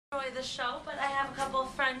enjoy the show, but I have a couple of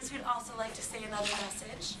friends who'd also like to say another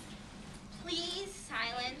message. Please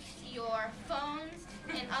silence your phones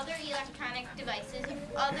and other electronic devices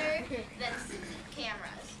other than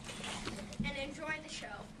cameras. And enjoy the show.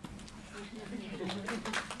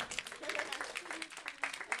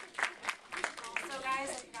 Also,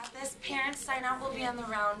 guys, we got this. Parents sign out will be on the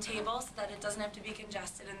round table so that it doesn't have to be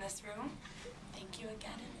congested in this room. Thank you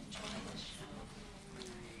again and enjoy the show.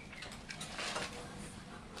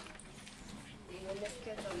 When the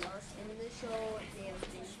kids are lost in the show, they have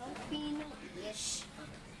been helping. Yes.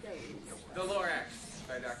 The Lorax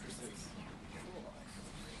by Dr. Seuss.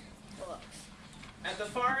 At the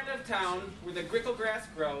far end of town, where the grickle grass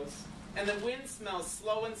grows, and the wind smells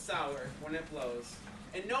slow and sour when it blows,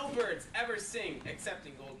 and no birds ever sing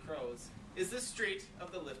excepting old crows, is the street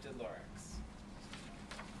of the lifted Lorax.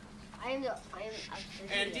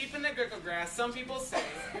 And deep in the grickle grass, some people say,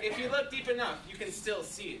 if you look deep enough, you can still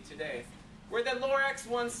see it today. Where the Lorax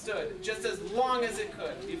once stood, just as long as it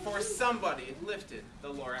could, before somebody lifted the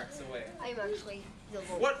Lorax away. I'm actually the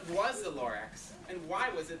Lorax. What was the Lorax, and why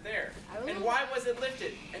was it there? And why was it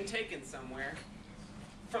lifted and taken somewhere?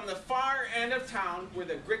 From the far end of town where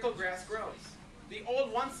the grickle grass grows. The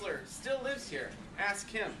old Onceler still lives here. Ask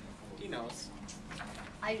him. He knows.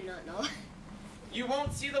 I do not know. You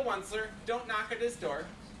won't see the Onceler. Don't knock at his door.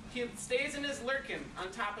 He stays in his lurkin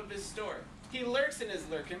on top of his store. He lurks in his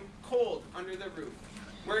lurkin, cold under the roof,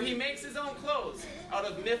 where he makes his own clothes out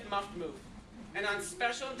of muffed moof. And on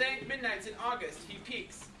special dank midnights in August, he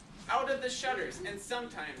peeks out of the shutters, and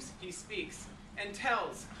sometimes he speaks and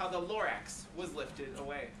tells how the Lorax was lifted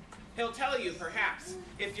away. He'll tell you, perhaps,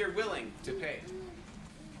 if you're willing to pay.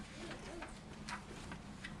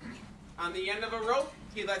 On the end of a rope,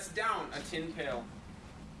 he lets down a tin pail.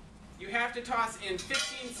 You have to toss in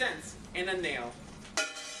 15 cents and a nail.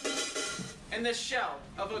 And the shell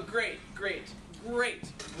of a great, great, great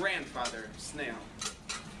grandfather snail.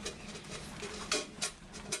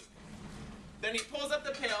 Then he pulls up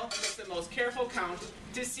the pail, makes the most careful count,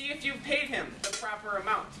 to see if you've paid him the proper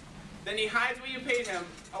amount. Then he hides what you paid him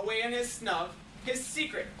away in his snub, his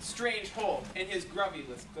secret, strange hole in his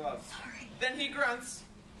grubby-less glove. Then he grunts,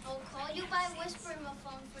 I'll call you by whisper in my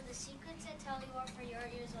phone, for the secrets I tell you are for your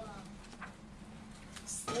ears alone.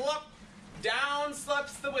 Slop! Down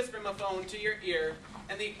slips the whisper-mophone to your ear,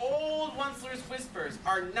 and the old Onceler's whispers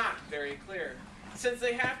are not very clear, since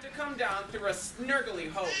they have to come down through a snurgly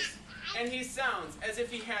hose, and he sounds as if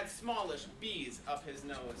he had smallish bees up his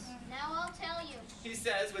nose. Now I'll tell you, He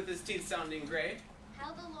says with his teeth sounding gray,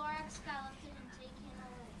 how the Lorax got lifted and taken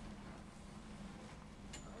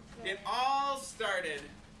away. it all started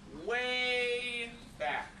way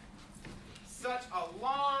back. Such a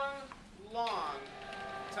long, long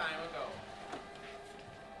time ago.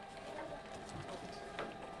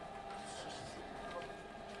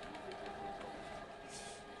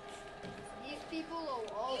 These people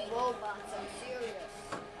are all robots, I'm serious.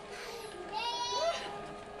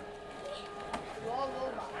 They're all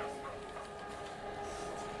robots.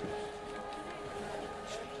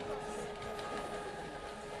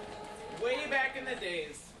 Way back in the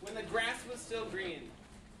days, when the grass was still green,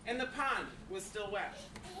 and the pond was still wet,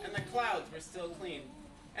 and the clouds were still clean,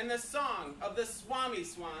 and the song of the Swami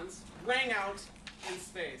Swans rang out in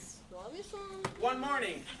space. One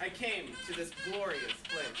morning, I came to this glorious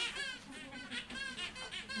place.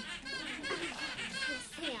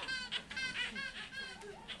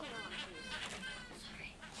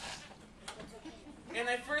 And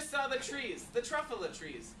I first saw the trees, the truffula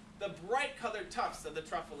trees, the bright-colored tufts of the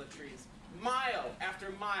truffula trees, mile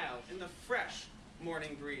after mile in the fresh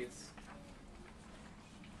morning breeze.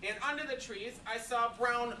 And under the trees, I saw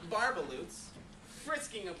brown barbaloots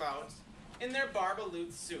frisking about in their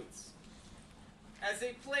barbaloot suits as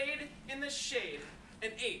they played in the shade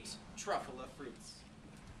and ate truffula fruits.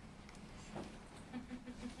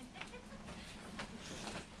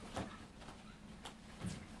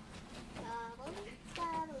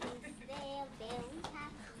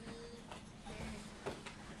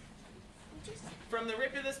 From the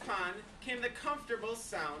rip of this pond came the comfortable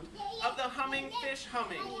sound of the humming fish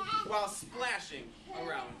humming while splashing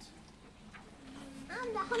around.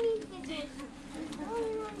 I'm the humming fish.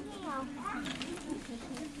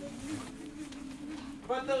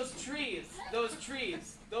 But those trees, those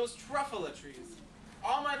truffula trees.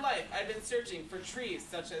 All my life I'd been searching for trees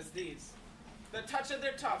such as these. The touch of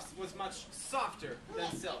their tufts was much softer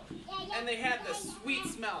than silk, and they had the sweet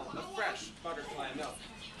smell of fresh butterfly milk.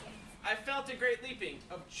 I felt a great leaping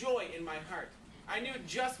of joy in my heart. I knew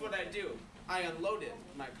just what I'd do. I unloaded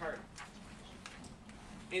my cart.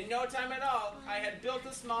 In no time at all, I had built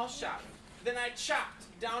a small shop. Then I chopped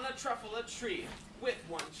down a truffle a tree with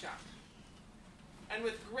one chop. And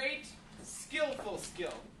with great skillful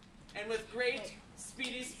skill, and with great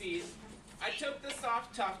speedy speed, I took the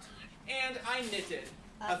soft tuft and I knitted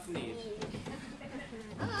a thneed.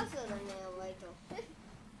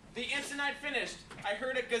 The instant I'd finished, I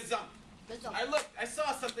heard a gazump. I looked, I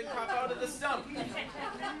saw something pop out of the stump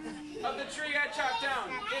of the tree I chopped down.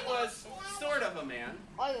 It was sort of a man.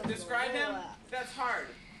 Describe him? That's hard.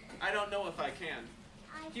 I don't know if I can.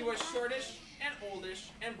 He was shortish and oldish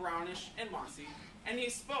and brownish and mossy, and he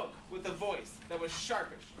spoke with a voice that was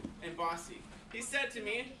sharpish and bossy. He said to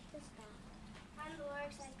me, I'm the Lord,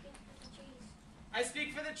 I speak for the trees. I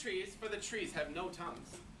speak for the trees have no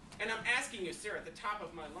tongues. And I'm asking you, sir, at the top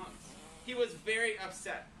of my lungs. He was very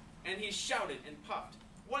upset, and he shouted and puffed,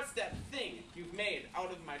 what's that thing you've made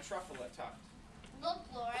out of my truffle a tuft? Look,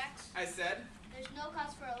 Lorax, I said, there's no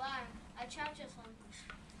cause for alarm. I chopped just one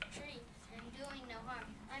tree and doing no harm.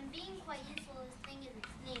 I'm being quite useful. This thing is a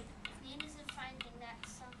sneeze. Sneeze is a fine thing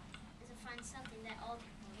something that all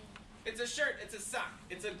people need. it's a shirt, it's a sock,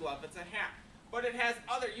 it's a glove, it's a hat. But it has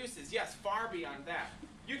other uses, yes, far beyond that.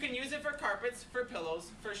 You can use it for carpets, for pillows,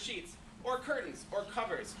 for sheets, or curtains, or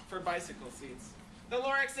covers, for bicycle seats. The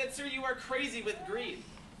Lorax said, sir, you are crazy with greed.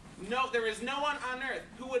 No, there is no one on earth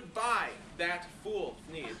who would buy that fool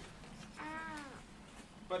need.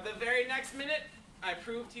 But the very next minute, I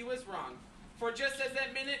proved he was wrong. For just as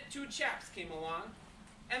that minute, two chaps came along,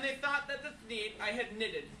 and they thought that the thneed I had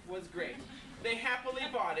knitted was great. They happily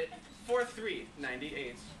bought it for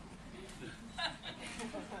 $3.98.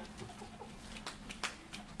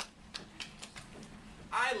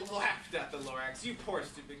 I laughed at the Lorax. You poor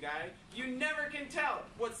stupid guy. You never can tell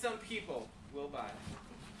what some people will buy.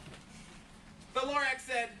 The Lorax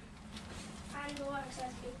said, I'm the Lord, I speak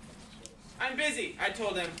for the trees. I'm busy, I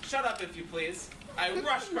told him. Shut up if you please. I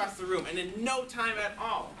rushed across the room and in no time at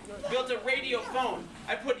all built a radio phone.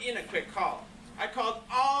 I put in a quick call. I called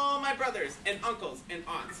all my brothers and uncles and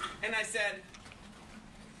aunts, and I said,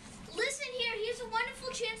 Listen here, here's a wonderful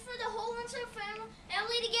chance for the whole Winslow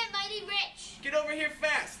family to get mighty rich. get over here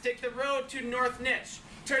fast. Take the road to North Nitch.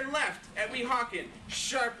 Turn left at Weehawken.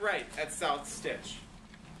 Sharp right at South Stitch.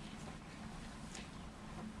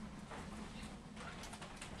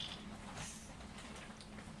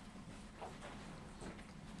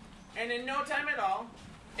 And in no time at all,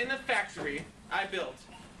 in the factory I built,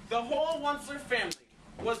 the whole Wunsler family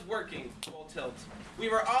was working full tilt. We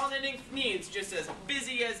were all knitting needs just as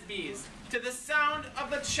busy as bees, to the sound of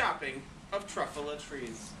the chopping of truffle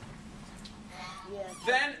trees.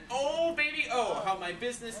 Then, oh baby, oh, how my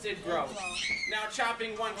business did grow. Now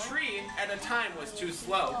chopping one tree at a time was too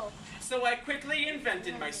slow. So I quickly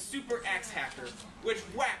invented my super axe hacker, which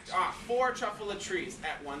whacked off 4 truffle trees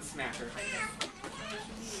at one smacker.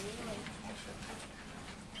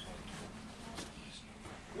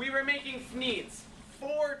 We were making needs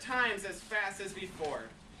 4 times as fast as before.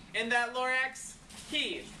 And that Lorax,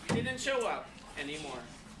 he didn't show up anymore.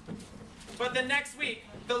 But the next week,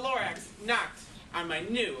 the Lorax knocked on my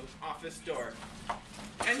new office door.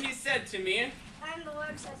 And he said to me, I'm the Lord,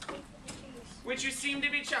 I speak for the trees. which you seem to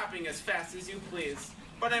be chopping as fast as you please,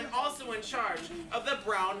 but I'm also in charge of the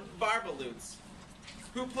brown barbaloots,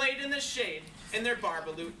 who played in the shade in their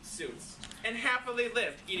barbaloot suits, and happily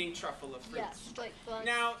lived eating truffle of fruits.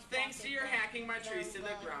 Now, thanks to your hacking my trees to the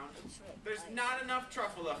ground, there's not enough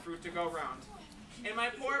truffle of fruit to go round. And my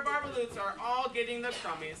poor barbaloots are all getting the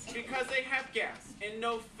crummies because they have gas and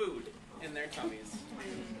no food in their tummies.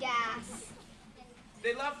 Gas.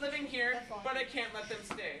 They love living here, but I can't let them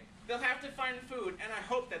stay. They'll have to find food, and I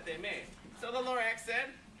hope that they may. So the Lorax said,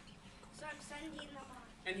 So I'm sending them on.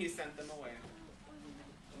 and he sent them away.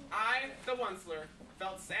 I, the Wunsler,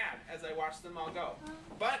 felt sad as I watched them all go.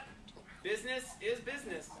 But business is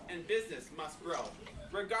business, and business must grow,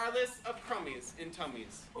 regardless of crummies in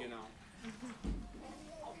tummies, you know.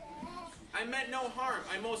 I meant no harm,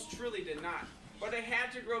 I most truly did not. But I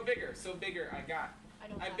had to grow bigger, so bigger I got.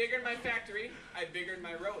 I biggered my factory, I biggered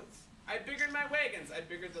my roads. I biggered my wagons, I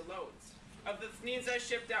biggered the loads. Of the needs I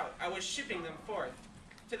shipped out, I was shipping them forth.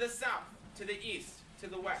 To the south, to the east, to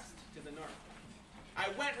the west, to the north. I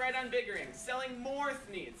went right on biggering, selling more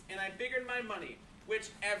needs, and I biggered my money, which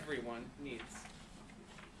everyone needs.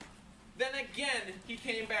 Then again, he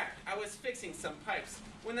came back. I was fixing some pipes,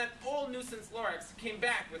 when that old nuisance Lorax came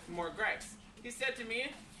back with more gripes. He said to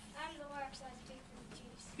me, I'm the Lord, I speak for the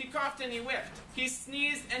trees. he coughed and he whiffed. He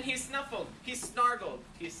sneezed and he snuffled. He snargled,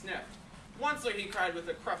 he sniffed. Wunsler, he cried with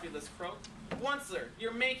a cruffulous croak. Wunsler,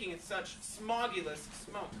 you're making such smoggyless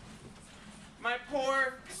smoke. My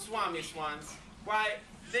poor swami swans, why,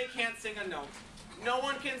 they can't sing a note. No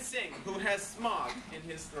one can sing who has smog in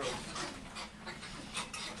his throat.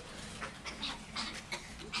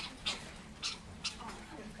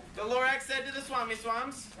 The Lorax said to the Swami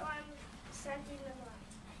Swams, So I'm sending them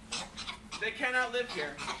off. they cannot live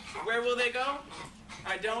here. Where will they go?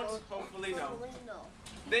 I don't hopefully know.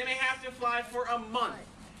 They may have to fly for a month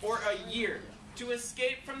or a year to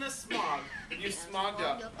escape from the smog you've smogged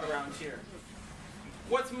up around here.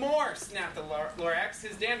 What's more, snapped the Lorax,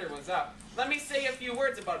 his dander was up. Let me say a few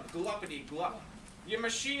words about gluppity glup. Your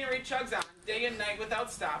machinery chugs on day and night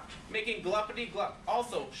without stop, making gluppity glup,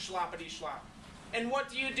 also schloppity schlop. And what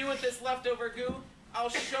do you do with this leftover goo? I'll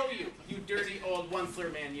show you, you dirty old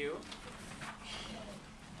Onceler man, you.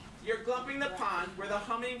 You're glumping the pond where the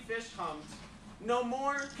humming fish hummed. No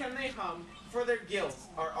more can they hum, for their gills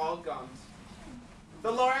are all gummed.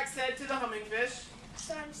 The Lorax said to the humming fish,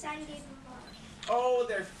 So I'm sending them off. oh,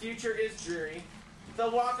 their future is dreary.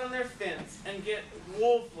 They'll walk on their fins and get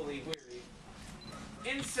woefully weary,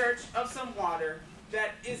 in search of some water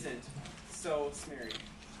that isn't so smeary.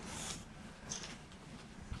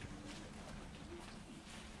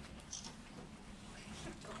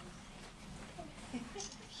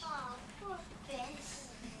 Oh, poor fish.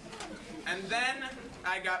 And then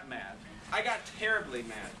I got mad. I got terribly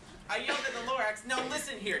mad. I yelled at the Lorax, now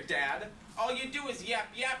listen here, Dad. All you do is yap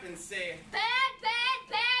yap and say, Bad, bad,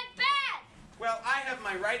 bad, bad! well, I have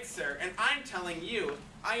my rights, sir, and I'm telling you,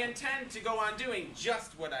 I intend to go on doing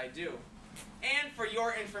just what I do. And for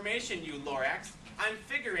your information, you Lorax, I'm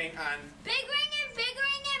figuring on Biggering and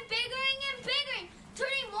biggering and biggering and biggering,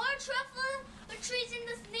 turning more truffle trees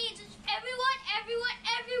into needs, which everyone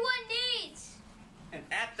needs. And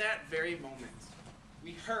at that very moment,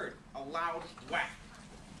 we heard a loud whack.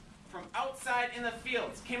 From outside in the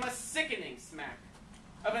fields came a sickening smack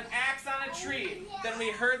of an axe on a tree. Then we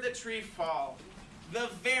heard the tree fall, the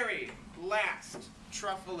very last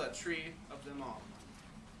truffula tree of them all.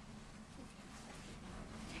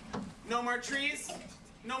 No more trees,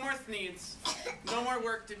 no more thneeds, no more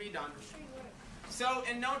work to be done. So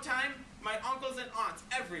in no time, my uncles and aunts,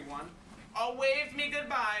 everyone, all waved me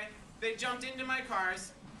goodbye. They jumped into my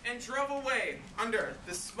cars and drove away under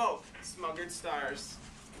the smoke-smuggered stars.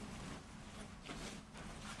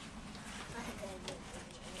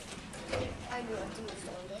 I knew what to do.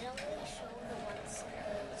 They don't really show the ones.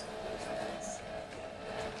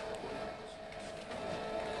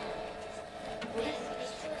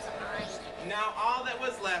 Now all that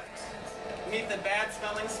was left, beneath the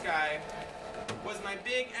bad-smelling sky, was my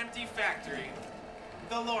big empty factory,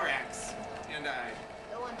 the Lorax and I.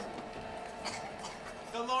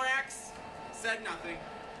 The Lorax said nothing,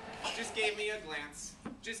 just gave me a glance,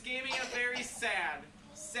 just gave me a very sad,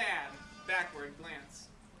 backward glance,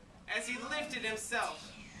 as he lifted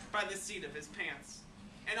himself by the seat of his pants.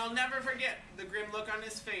 And I'll never forget the grim look on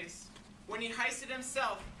his face when he hoisted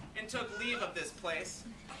himself and took leave of this place,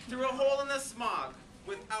 through a hole in the smog,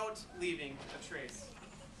 without leaving a trace.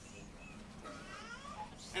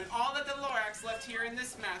 And all that the Lorax left here in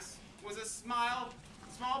this mess was a small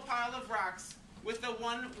pile of rocks with the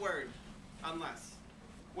one word, unless.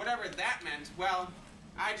 Whatever that meant, well,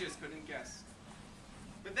 I just couldn't guess.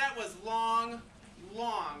 But that was long,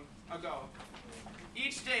 long ago.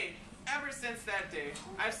 Each day, ever since that day,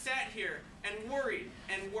 I've sat here and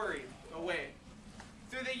worried away.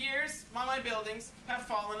 Through the years, while my buildings have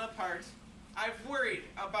fallen apart, I've worried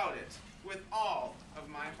about it with all of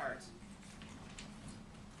my heart.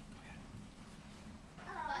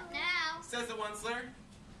 But now, Says the Onceler,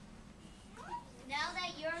 now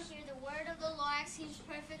that you're here, the word of the Lorax seems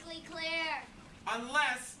perfectly clear.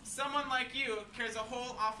 unless someone like you cares a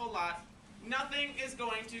whole awful lot, nothing is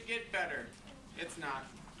going to get better. It's not.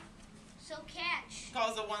 So catch.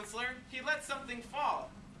 Calls the Onceler, he lets something fall.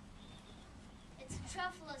 It's a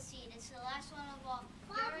truffula seed. It's the last one of all.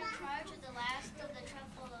 You're in charge of the last of the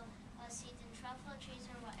truffula seeds, and truffula trees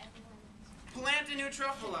are what everyone needs. Plant a new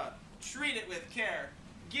truffula, treat it with care,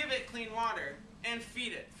 give it clean water, and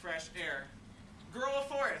feed it fresh air. Grow a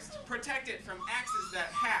forest, protect it from axes that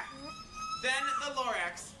hack. Then the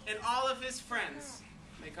Lorax and all of his friends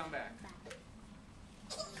may come back.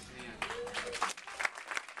 The end.